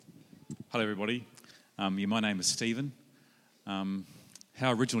Hello, everybody. My name is Stephen.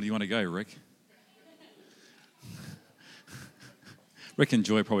 How original do you want to go, Rick? Rick and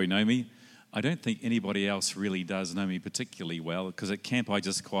Joy probably know me. I don't think anybody else really does know me particularly well, because at camp I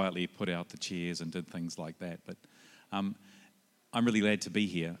just quietly put out the chairs and did things like that. But I'm really glad to be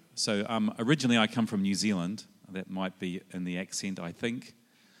here. So originally I come from New Zealand. That might be in the accent, I think.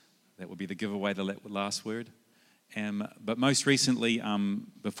 That would be the giveaway, the last word. But most recently,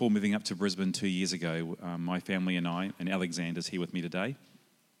 before moving up to Brisbane 2 years ago, my family and I, and Alexander's here with me today,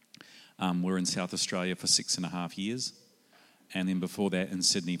 we're in South Australia for 6.5 years. And then before that in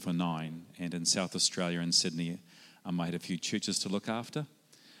Sydney for 9. And in South Australia and Sydney, I had a few churches to look after.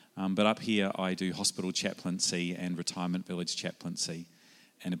 But up here, I do hospital chaplaincy and retirement village chaplaincy.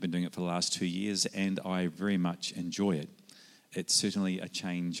 And I've been doing it for the last 2 years, and I very much enjoy it. It's certainly a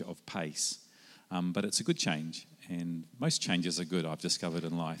change of pace, but it's a good change. And most changes are good, I've discovered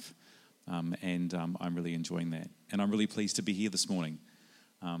in life. And I'm really enjoying that. And I'm really pleased to be here this morning.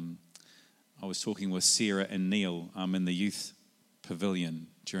 I was talking with Sarah and Neil in the youth pavilion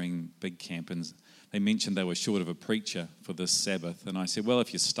during Big Camp, and they mentioned they were short of a preacher for this Sabbath. And I said, well,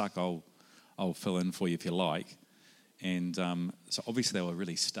 if you're stuck, I'll fill in for you if you like. And so obviously they were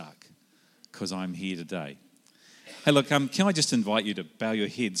really stuck because I'm here today. Hey, look, can I just invite you to bow your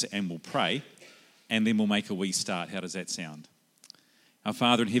heads and we'll pray, and then we'll make a wee start. How does that sound? Our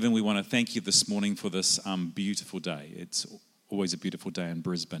Father in heaven, we want to thank you this morning for this beautiful day. It's always a beautiful day in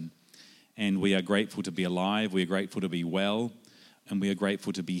Brisbane. And we are grateful to be alive, we are grateful to be well, and we are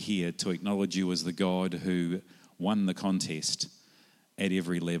grateful to be here to acknowledge you as the God who won the contest at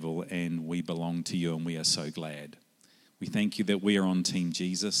every level, and we belong to you, and we are so glad. We thank you that we are on Team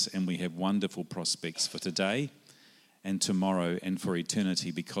Jesus, and we have wonderful prospects for today and tomorrow and for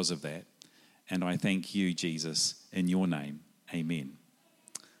eternity because of that. And I thank you, Jesus, in your name. Amen.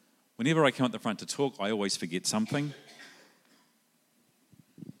 Whenever I come at the front to talk, I always forget something.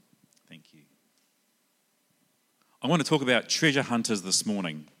 Thank you. I want to talk about treasure hunters this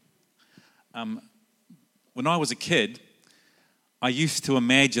morning. When I was a kid, I used to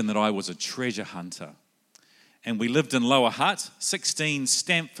imagine that I was a treasure hunter. And we lived in Lower Hutt. 16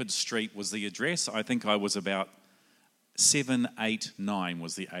 Stamford Street was the address. I think I was about 7, 8, 9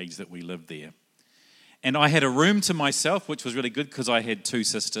 was the age that we lived there. And I had a room to myself, which was really good because I had 2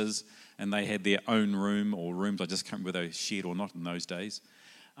 sisters and they had their own room or rooms. I just can't remember whether they were shared or not in those days.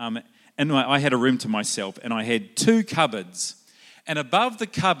 And I had a room to myself, and I had 2 cupboards. And above the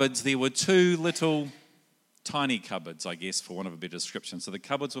cupboards, there were 2 little tiny cupboards, I guess, for want of a better description. So the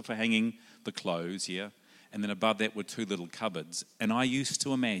cupboards were for hanging the clothes, yeah. And then above that were 2 little cupboards. And I used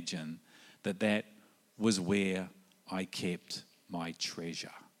to imagine that that was where I kept my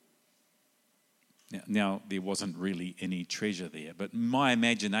treasure. Now, there wasn't really any treasure there, but in my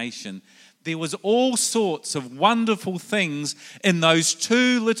imagination, there was all sorts of wonderful things in those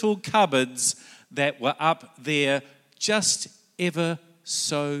 2 little cupboards that were up there just ever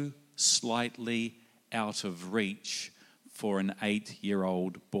so slightly out of reach for an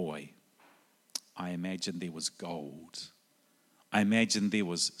 8-year-old boy. I imagined there was gold. I imagined there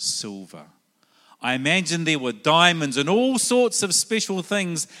was silver. I imagined there were diamonds and all sorts of special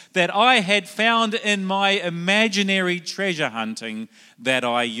things that I had found in my imaginary treasure hunting that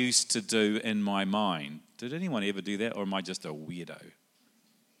I used to do in my mind. Did anyone ever do that, or am I just a weirdo?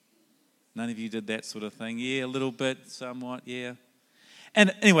 None of you did that sort of thing? Yeah, a little bit, somewhat, yeah.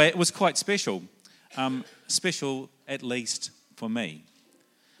 And anyway, it was quite special. Special, at least for me.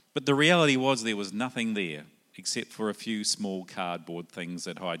 But the reality was there was nothing there except for a few small cardboard things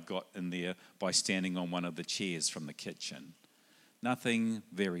that I'd got in there by standing on one of the chairs from the kitchen. Nothing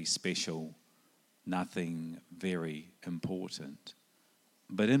very special, nothing very important.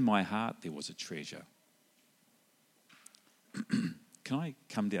 But in my heart, there was a treasure. Can I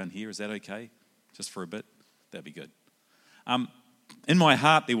come down here? Is that okay? Just for a bit? That'd be good. In my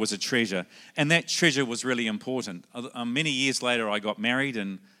heart, there was a treasure, and that treasure was really important. Many years later, I got married,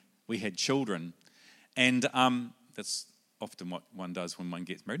 and we had children. And that's often what one does when one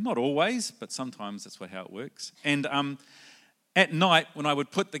gets married. Not always, but sometimes that's how it works. And at night, when I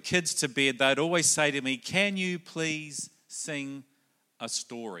would put the kids to bed, they'd always say to me, can you please sing a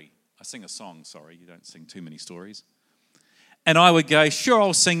story? I sing a song, sorry. You don't sing too many stories. And I would go, sure,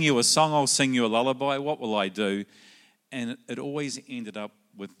 I'll sing you a song. I'll sing you a lullaby. What will I do? And it always ended up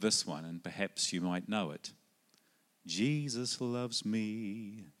with this one, and perhaps you might know it. Jesus loves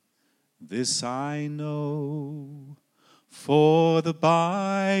me. This I know, for the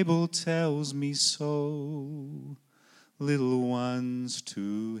Bible tells me so. Little ones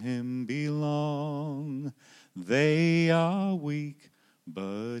to him belong. They are weak,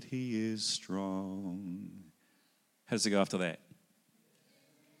 but he is strong. How does it go after that?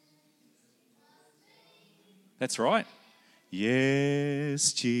 That's right.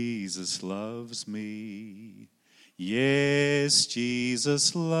 Yes, Jesus loves me. Yes,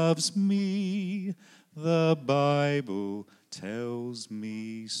 Jesus loves me. The Bible tells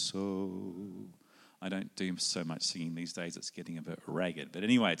me so. I don't do so much singing these days. It's getting a bit ragged. But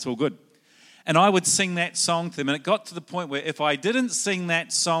anyway, it's all good. And I would sing that song to them. And it got to the point where if I didn't sing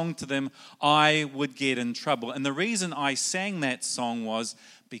that song to them, I would get in trouble. And the reason I sang that song was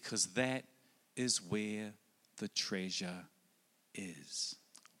because that is where the treasure is.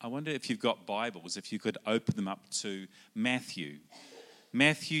 I wonder if you've got Bibles, if you could open them up to Matthew.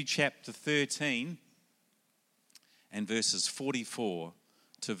 Matthew chapter 13 and verses 44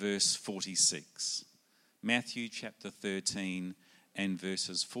 to verse 46. Matthew chapter 13 and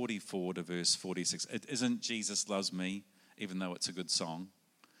verses 44 to verse 46. It isn't Jesus Loves Me, even though it's a good song.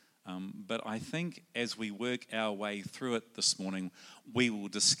 But I think as we work our way through it this morning, we will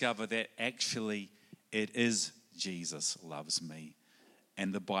discover that actually it is Jesus loves me.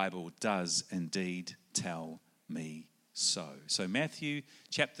 And the Bible does indeed tell me so. So Matthew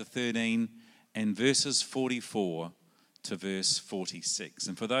chapter 13 and verses 44 to verse 46.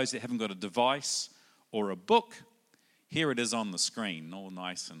 And for those that haven't got a device or a book, here it is on the screen, all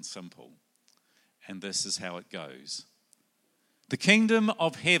nice and simple. And this is how it goes. The kingdom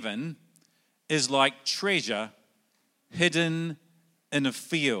of heaven is like treasure hidden in a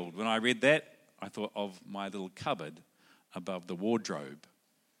field. When I read that, I thought of my little cupboard above the wardrobe,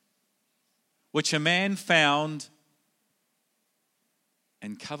 which a man found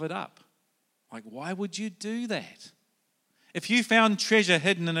and covered up. Like, why would you do that? If you found treasure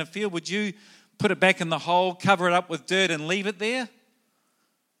hidden in a field, would you put it back in the hole, cover it up with dirt and leave it there?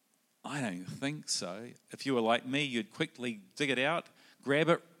 I don't think so. If you were like me, you'd quickly dig it out, grab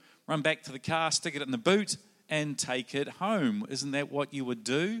it, run back to the car, stick it in the boot and take it home. Isn't that what you would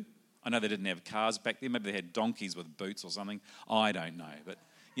do? I know they didn't have cars back then. Maybe they had donkeys with boots or something. I don't know, but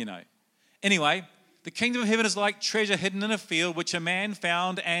you know. Anyway, the kingdom of heaven is like treasure hidden in a field, which a man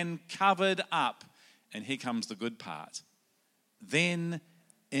found and covered up. And here comes the good part. Then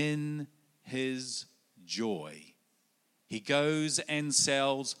in his joy, he goes and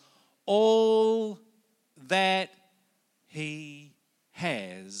sells all that he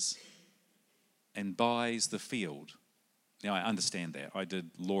has and buys the field. Now, I understand that. I did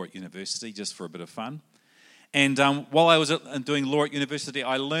law at university just for a bit of fun. And while I was doing law at university,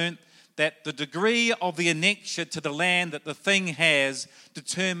 I learned that the degree of the annexure to the land that the thing has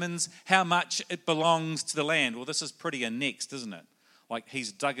determines how much it belongs to the land. Well, this is pretty annexed, isn't it? Like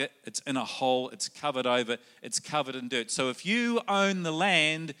he's dug it, it's in a hole, it's covered over, it's covered in dirt. So if you own the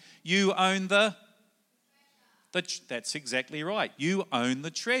land, you own that's exactly right. You own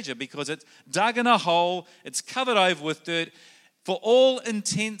the treasure because it's dug in a hole, it's covered over with dirt. For all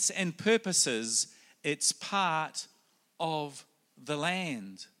intents and purposes, it's part of the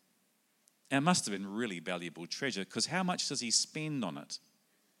land. Now, it must have been really valuable treasure because how much does he spend on it?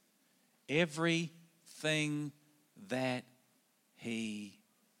 Everything that he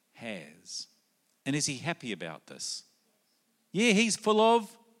has. And is he happy about this? Yeah, he's full of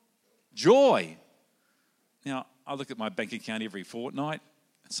joy. Now, I look at my bank account every fortnight,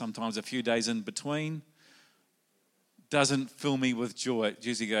 sometimes a few days in between. Doesn't fill me with joy. It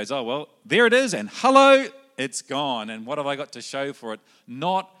usually goes, oh, well, there it is, and hello, it's gone. And what have I got to show for it?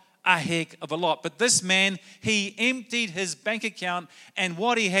 Not a heck of a lot. But this man, he emptied his bank account, and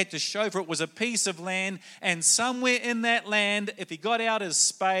what he had to show for it was a piece of land. And somewhere in that land, if he got out his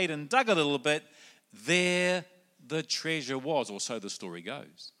spade and dug a little bit, there the treasure was, or so the story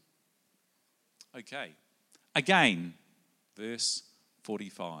goes. Okay, again, verse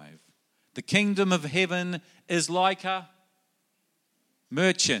 45. The kingdom of heaven is like a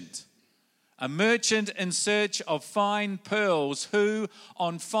merchant in search of fine pearls, who,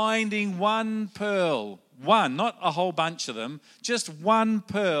 on finding one pearl, one, not a whole bunch of them, just one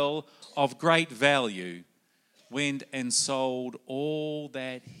pearl of great value, went and sold all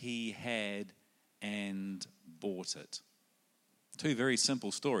that he had and bought it. Two very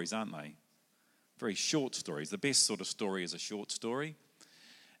simple stories, aren't they? Very short stories. The best sort of story is a short story.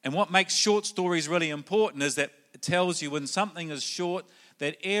 And what makes short stories really important is that it tells you when something is short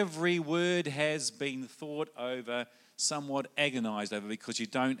that every word has been thought over, somewhat agonized over, because you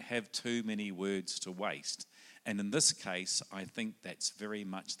don't have too many words to waste. And in this case, I think that's very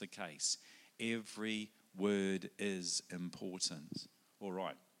much the case. Every word is important. All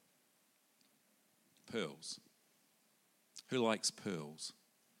right. Pearls. Who likes pearls?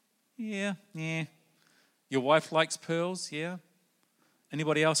 Yeah. Your wife likes pearls, yeah?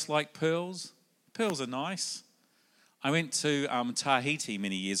 Anybody else like pearls? Pearls are nice. I went to Tahiti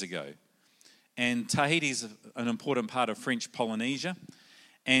many years ago. And Tahiti is an important part of French Polynesia.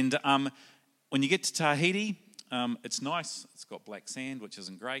 And when you get to Tahiti, it's nice. It's got black sand, which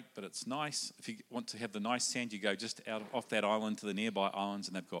isn't great, but it's nice. If you want to have the nice sand, you go just off that island to the nearby islands,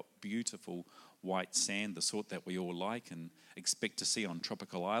 and they've got beautiful white sand, the sort that we all like and expect to see on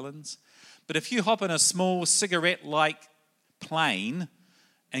tropical islands. But if you hop in a small cigarette-like plane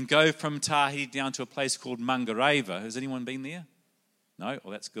and go from Tahiti down to a place called Mangareva, has anyone been there? No?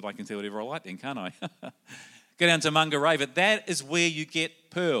 Well, that's good. I can say whatever I like then, can't I? Go down to Mangareva. That is where you get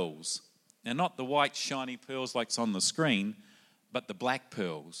pearls. Now, not the white, shiny pearls like it's on the screen, but the black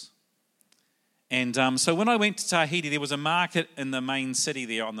pearls. And so when I went to Tahiti, there was a market in the main city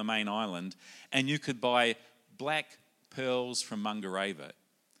there on the main island, and you could buy black pearls from Mangareva.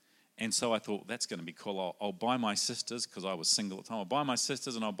 And so I thought, that's going to be cool. I'll buy my sisters, because I was single at the time, I'll buy my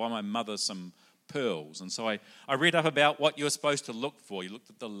sisters and I'll buy my mother some pearls. And so I read up about what you're supposed to look for. You looked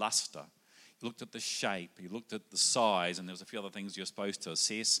at the luster, you looked at the shape, you looked at the size, and there was a few other things you're supposed to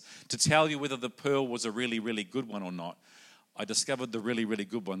assess to tell you whether the pearl was a really, really good one or not. I discovered the really, really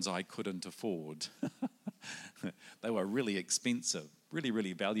good ones I couldn't afford. They were really expensive, really,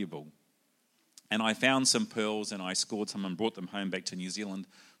 really valuable. And I found some pearls and I scored some and brought them home back to New Zealand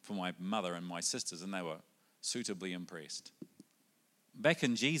for my mother and my sisters, and they were suitably impressed. Back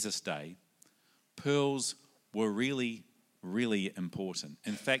in Jesus' day, pearls were really, really important.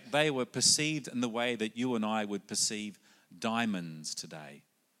 In fact, they were perceived in the way that you and I would perceive diamonds today.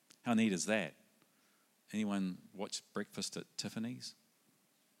 How neat is that? Anyone watch Breakfast at Tiffany's?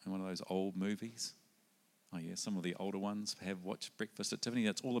 In one of those old movies? Oh yeah, some of the older ones have watched Breakfast at Tiffany.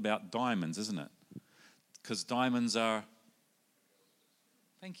 It's all about diamonds, isn't it? Because diamonds are...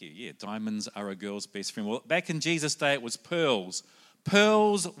 Thank you. Yeah, diamonds are a girl's best friend. Well, back in Jesus' day, it was pearls.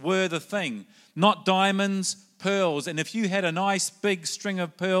 Pearls were the thing. Not diamonds, pearls. And if you had a nice big string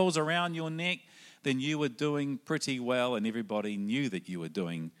of pearls around your neck, then you were doing pretty well, and everybody knew that you were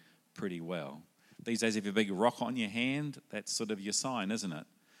doing pretty well. These days, if you have a big rock on your hand, that's sort of your sign, isn't it?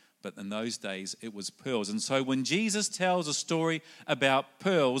 But in those days, it was pearls. And so when Jesus tells a story about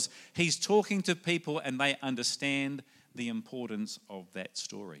pearls, he's talking to people and they understand the importance of that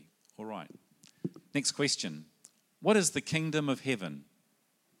story. All right. Next question. What is the kingdom of heaven?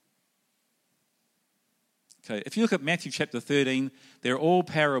 Okay, if you look at Matthew chapter 13, they're all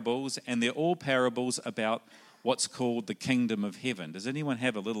parables, and they're all parables about what's called the kingdom of heaven. Does anyone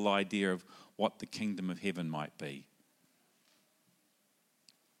have a little idea of what the kingdom of heaven might be?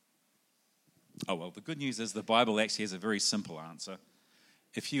 Oh, well, the good news is the Bible actually has a very simple answer.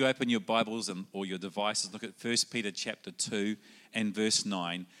 If you open your Bibles or your devices, look at 1 Peter chapter 2 and verse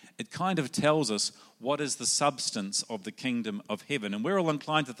 9, it kind of tells us what is the substance of the kingdom of heaven. And we're all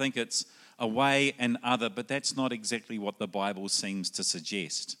inclined to think it's a way and other, but that's not exactly what the Bible seems to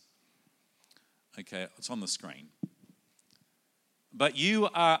suggest. Okay, it's on the screen. But you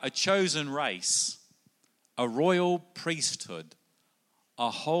are a chosen race, a royal priesthood, a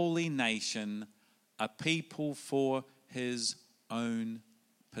holy nation, a people for his own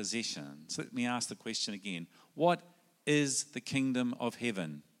possession. So let me ask the question again. What is the kingdom of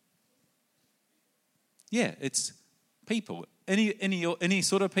heaven? Yeah, it's people. Any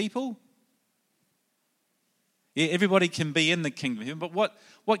sort of people? Yeah, everybody can be in the kingdom of heaven, but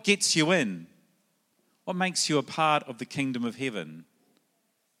what gets you in? What makes you a part of the kingdom of heaven?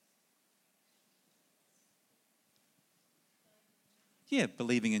 Yeah,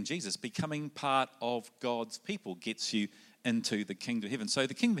 believing in Jesus, becoming part of God's people gets you into the kingdom of heaven. So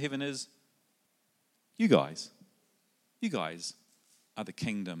the kingdom of heaven is you guys. You guys are the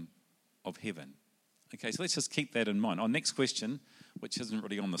kingdom of heaven. Okay, so let's just keep that in mind. Our next question, which isn't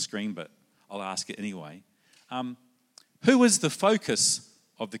really on the screen, but I'll ask it anyway. Who is the focus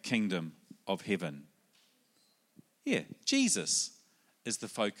of the kingdom of heaven? Yeah, Jesus is the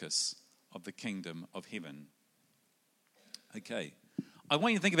focus of the kingdom of heaven. Okay, I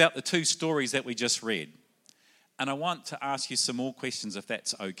want you to think about the two stories that we just read. And I want to ask you some more questions if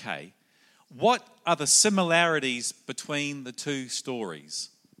that's okay. What are the similarities between the two stories?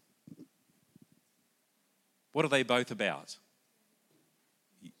 What are they both about?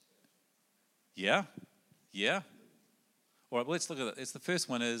 Yeah? All right, well, let's look at it. The first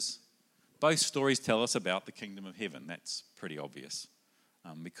one is, both stories tell us about the kingdom of heaven. That's pretty obvious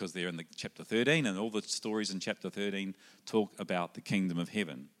because they're in the chapter 13, and all the stories in chapter 13 talk about the kingdom of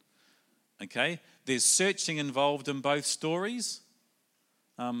heaven. Okay? There's searching involved in both stories.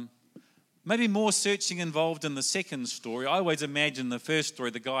 Maybe more searching involved in the second story. I always imagine the first story,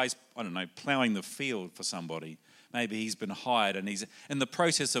 the guy's, ploughing the field for somebody. Maybe he's been hired and he's in the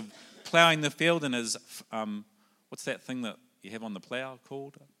process of ploughing the field, and his, what's that thing that you have on the plough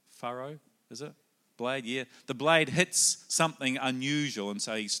called? Furrow, is it? Blade, yeah. The blade hits something unusual, and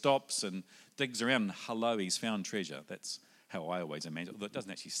so he stops and digs around, and hello, he's found treasure. That's how I always imagine it. It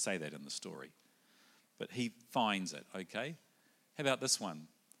doesn't actually say that in the story. But he finds it, okay? How about this one?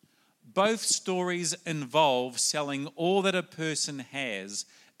 Both stories involve selling all that a person has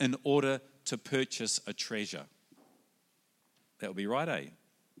in order to purchase a treasure. That would be right, eh?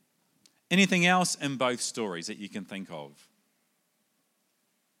 Anything else in both stories that you can think of?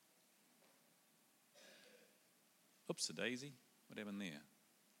 Oops-a-daisy. What happened there?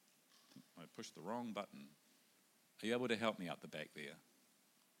 I pushed the wrong button. Are you able to help me out the back there?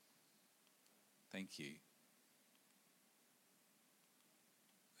 Thank you.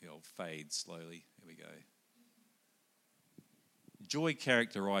 The old fade slowly. Here we go. Joy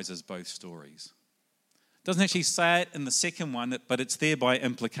characterizes both stories. Doesn't actually say it in the second one, but it's there by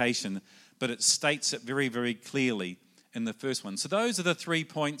implication, but it states it very, very clearly in the first one. So those are the 3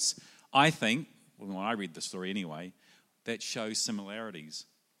 points, I think, when I read the story anyway, that show similarities.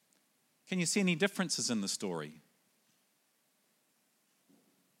 Can you see any differences in the story?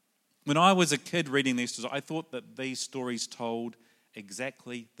 When I was a kid reading these stories, I thought that these stories told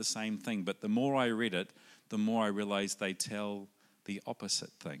exactly the same thing, but the more I read it, the more I realized they tell the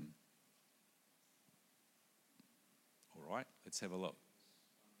opposite thing. All right, let's have a look.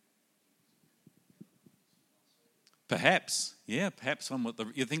 Perhaps, yeah, perhaps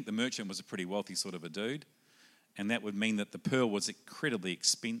you think the merchant was a pretty wealthy sort of a dude, and that would mean that the pearl was incredibly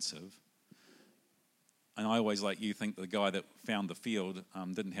expensive. And I always, like you, think the guy that found the field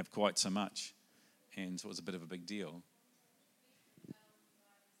didn't have quite so much, and so it was a bit of a big deal.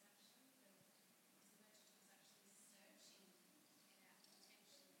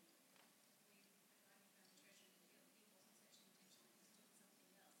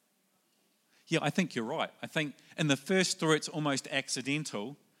 Yeah, I think you're right. I think in the first story it's almost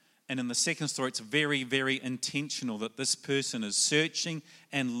accidental, and in the second story it's very, very intentional that this person is searching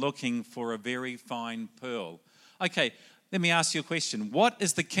and looking for a very fine pearl. Okay, let me ask you a question. What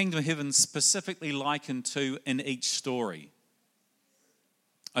is the kingdom of heaven specifically likened to in each story?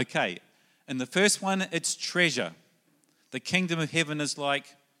 Okay, in the first one it's treasure. The kingdom of heaven is like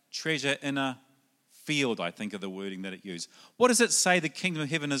treasure in a field, I think, of the wording that it used. What does it say the kingdom of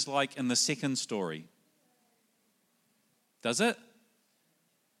heaven is like in the second story? Does it?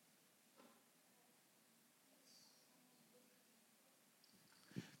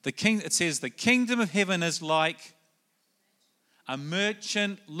 It says the kingdom of heaven is like a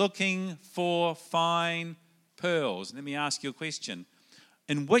merchant looking for fine pearls. Let me ask you a question.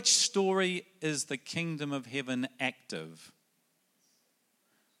 In which story is the kingdom of heaven active?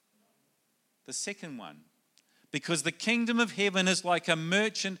 The second one. Because the kingdom of heaven is like a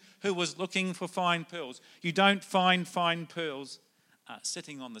merchant who was looking for fine pearls. You don't find fine pearls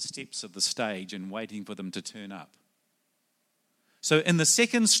sitting on the steps of the stage and waiting for them to turn up. So in the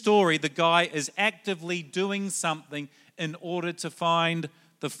second story, the guy is actively doing something in order to find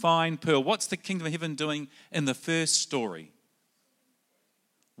the fine pearl. What's the kingdom of heaven doing in the first story?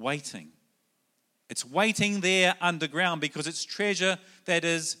 Waiting. It's waiting there underground because it's treasure that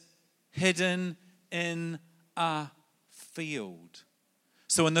is hidden in a field.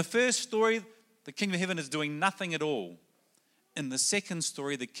 So in the first story, the kingdom of heaven is doing nothing at all. In the second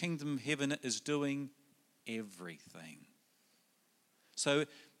story, the kingdom of heaven is doing everything. So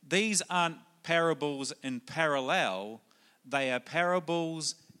these aren't parables in parallel, they are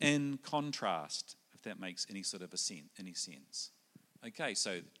parables in contrast, if that makes any sort of any sense. Okay,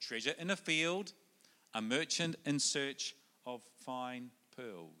 so treasure in a field, a merchant in search of fine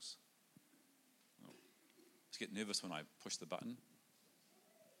pearls. I get nervous when I push the button.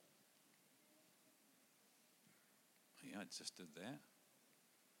 Yeah, I just did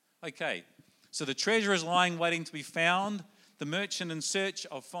that. Okay, so the treasure is lying waiting to be found. The merchant in search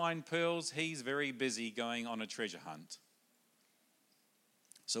of fine pearls, he's very busy going on a treasure hunt.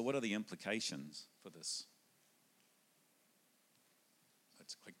 So what are the implications for this?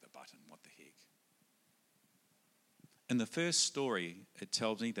 Let's click the button, what the heck? In the first story, it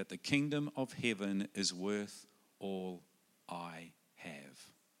tells me that the kingdom of heaven is worth all I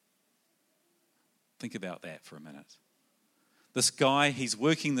have. Think about that for a minute. This guy, he's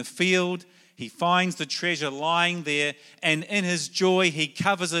working the field, he finds the treasure lying there, and in his joy, he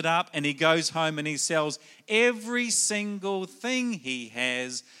covers it up and he goes home and he sells every single thing he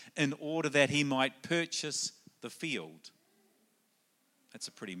has in order that he might purchase the field. That's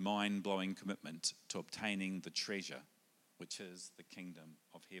a pretty mind-blowing commitment to obtaining the treasure, which is the kingdom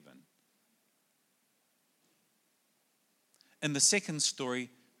of heaven. in the second story,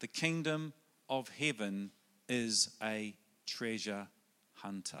 the kingdom of heaven is a treasure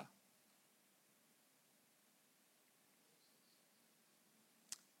hunter.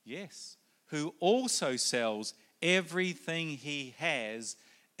 Yes, who also sells everything he has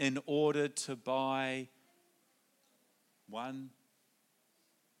in order to buy one,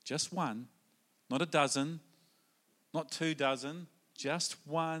 just one, not a dozen, not 2 dozen, just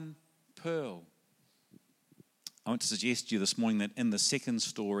one pearl. I want to suggest to you this morning that in the second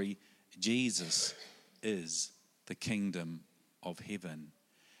story, Jesus is the kingdom of heaven.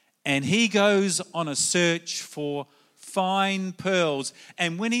 And he goes on a search for fine pearls.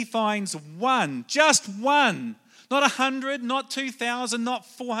 And when he finds one, just one, not 100, not 2,000, not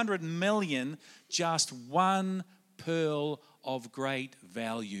 400 million, just one pearl of great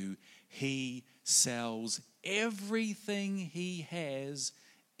value, he sells everything he has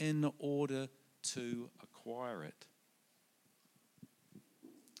in order to acquire it.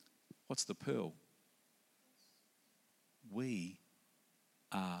 What's the pearl? We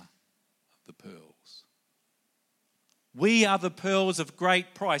are the pearls. We are the pearls of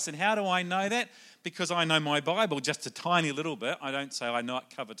great price. And how do I know that? Because I know my Bible just a tiny little bit. I don't say I know it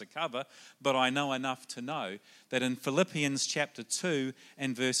cover to cover, but I know enough to know that in Philippians chapter 2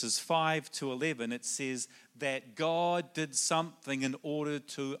 and verses 5 to 11, it says that God did something in order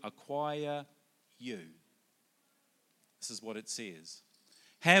to acquire you. This is what it says.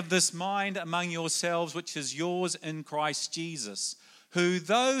 Have this mind among yourselves, which is yours in Christ Jesus, who,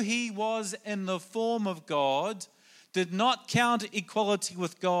 though he was in the form of God, did not count equality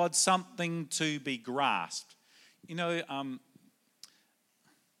with God something to be grasped. You know,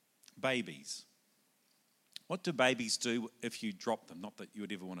 babies. What do babies do if you drop them? Not that you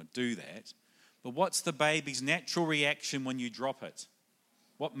would ever want to do that, but what's the baby's natural reaction when you drop it?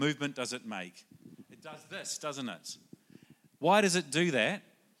 What movement does it make? It does this, doesn't it? Why does it do that?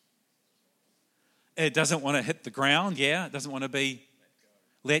 It doesn't want to hit the ground, yeah. It doesn't want to be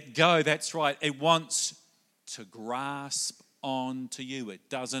let go, that's right. It wants to grasp onto you. It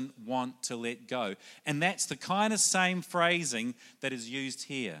doesn't want to let go. And that's the kind of same phrasing that is used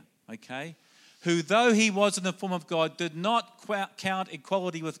here, okay? Who, though he was in the form of God, did not count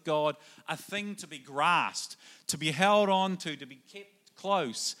equality with God a thing to be grasped, to be held on to be kept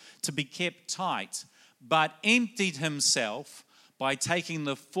close, to be kept tight, but emptied himself by taking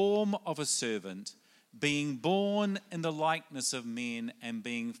the form of a servant, being born in the likeness of men and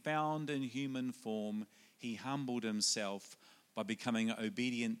being found in human form, he humbled himself by becoming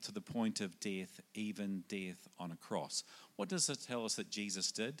obedient to the point of death, even death on a cross. What does it tell us that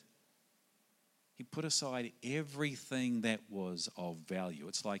Jesus did? He put aside everything that was of value.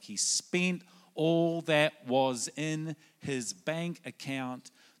 It's like he spent all that was in his bank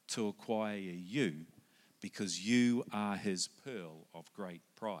account to acquire you, because you are his pearl of great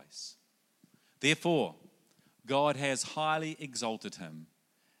price. Therefore, God has highly exalted him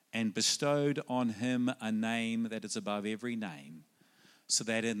and bestowed on him a name that is above every name, so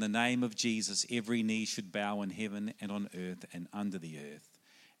that in the name of Jesus every knee should bow in heaven and on earth and under the earth,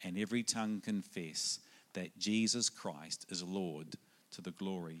 and every tongue confess that Jesus Christ is Lord, to the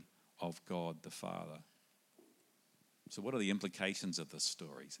glory of God the Father. So what are the implications of this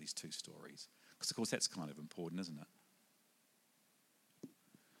stories, these two stories? Because of course that's kind of important, isn't it?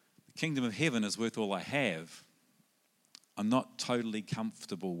 The kingdom of heaven is worth all I have. I'm not totally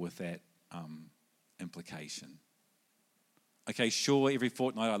comfortable with that implication. Okay, sure, every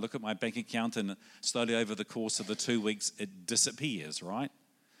fortnight I look at my bank account and slowly over the course of the 2 weeks it disappears, right?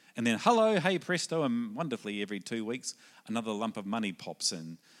 And then, hello, hey, presto, and wonderfully every 2 weeks another lump of money pops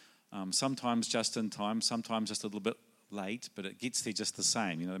in. Sometimes just in time, sometimes just a little bit late, but it gets there just the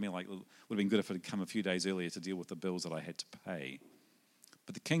same. You know what I mean? Like, it would have been good if it had come a few days earlier to deal with the bills that I had to pay.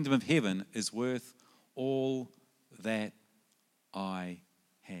 But the kingdom of heaven is worth all that I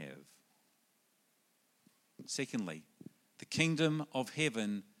have. Secondly, the kingdom of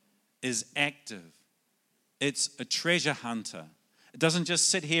heaven is active. It's a treasure hunter. It doesn't just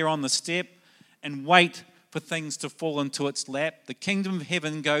sit here on the step and wait for things to fall into its lap. The kingdom of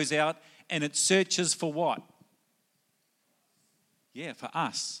heaven goes out and it searches for what? Yeah, for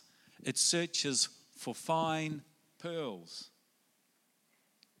us. It searches for fine pearls.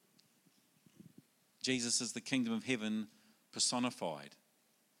 Jesus is the kingdom of heaven personified.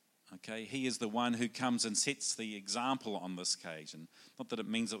 Okay, he is the one who comes and sets the example on this occasion. Not that it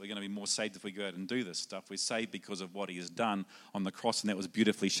means that we're going to be more saved if we go out and do this stuff. We're saved because of what he has done on the cross, and that was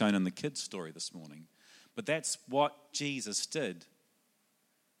beautifully shown in the kids' story this morning. But that's what Jesus did.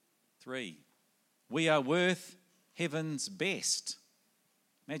 3, we are worth heaven's best.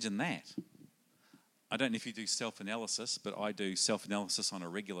 Imagine that. I don't know if you do self-analysis, but I do self-analysis on a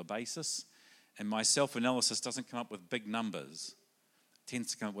regular basis. And my self-analysis doesn't come up with big numbers. It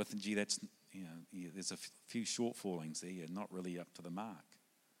tends to come up with, gee, that's, there's a few shortfallings there. You're not really up to the mark.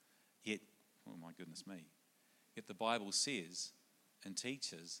 Yet, oh my goodness me. Yet the Bible says and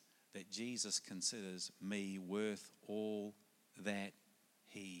teaches that Jesus considers me worth all that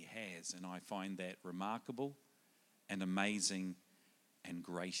he has. And I find that remarkable and amazing and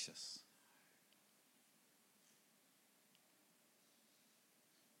gracious.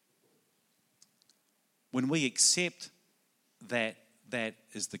 When we accept that that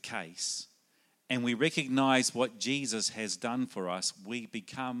is the case, and we recognize what Jesus has done for us, we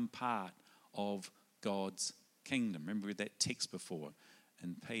become part of God's kingdom. Remember we read that text before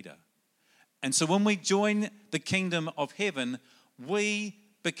in Peter. And so when we join the kingdom of heaven, we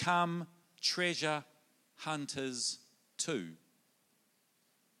become treasure hunters too.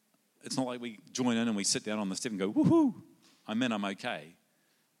 It's not like we join in and we sit down on the step and go, woohoo, I'm in, I'm okay.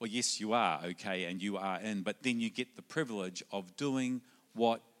 Well, yes, you are okay and you are in, but then you get the privilege of doing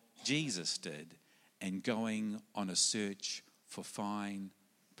what Jesus did and going on a search for fine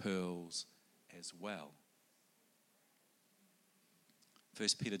pearls as well.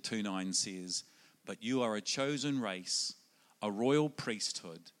 1 Peter 2:9 says, "But you are a chosen race, a royal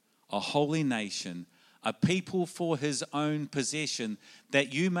priesthood, a holy nation, a people for his own possession,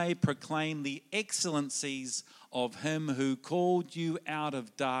 that you may proclaim the excellencies of him who called you out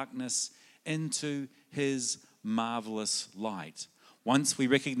of darkness into his marvelous light." Once we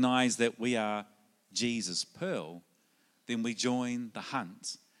recognize that we are Jesus' pearl, then we join the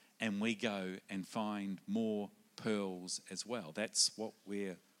hunt and we go and find more pearls as well. That's what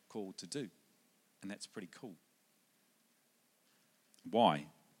we're called to do. And that's pretty cool. Why?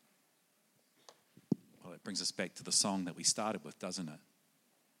 Well, it brings us back to the song that we started with, doesn't it?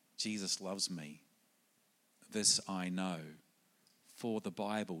 Jesus loves me. This I know, for the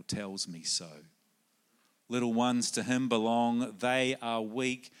Bible tells me so. Little ones to him belong, they are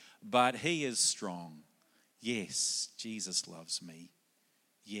weak, but he is strong. Yes, Jesus loves me.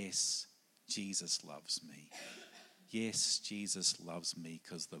 Yes, Jesus loves me. Yes, Jesus loves me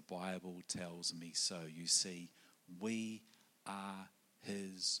because the Bible tells me so. You see, we are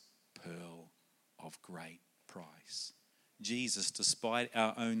his pearl of great price. Jesus, despite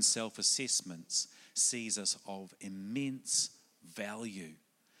our own self-assessments, sees us of immense value.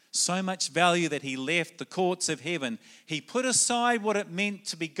 So much value that he left the courts of heaven. He put aside what it meant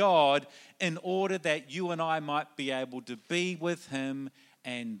to be God in order that you and I might be able to be with him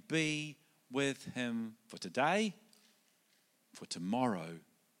and be with him for today, for tomorrow,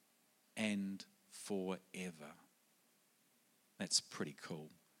 and forever. That's pretty cool.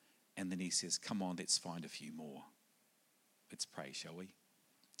 And then he says, come on, let's find a few more. Let's pray, shall we?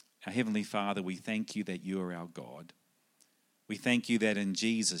 Our Heavenly Father, we thank you that you are our God. We thank you that in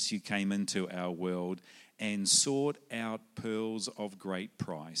Jesus you came into our world and sought out pearls of great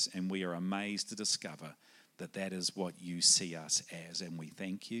price, and we are amazed to discover that that is what you see us as, and we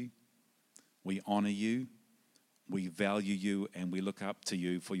thank you. We honor you, we value you, and we look up to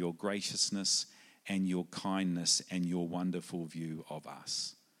you for your graciousness and your kindness and your wonderful view of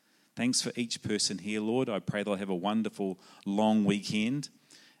us. Thanks for each person here, Lord. I pray they'll have a wonderful long weekend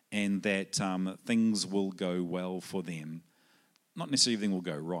and that things will go well for them. Not necessarily everything will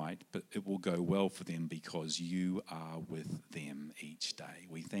go right, but it will go well for them because you are with them each day.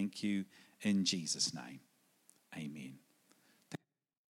 We thank you in Jesus' name. Amen.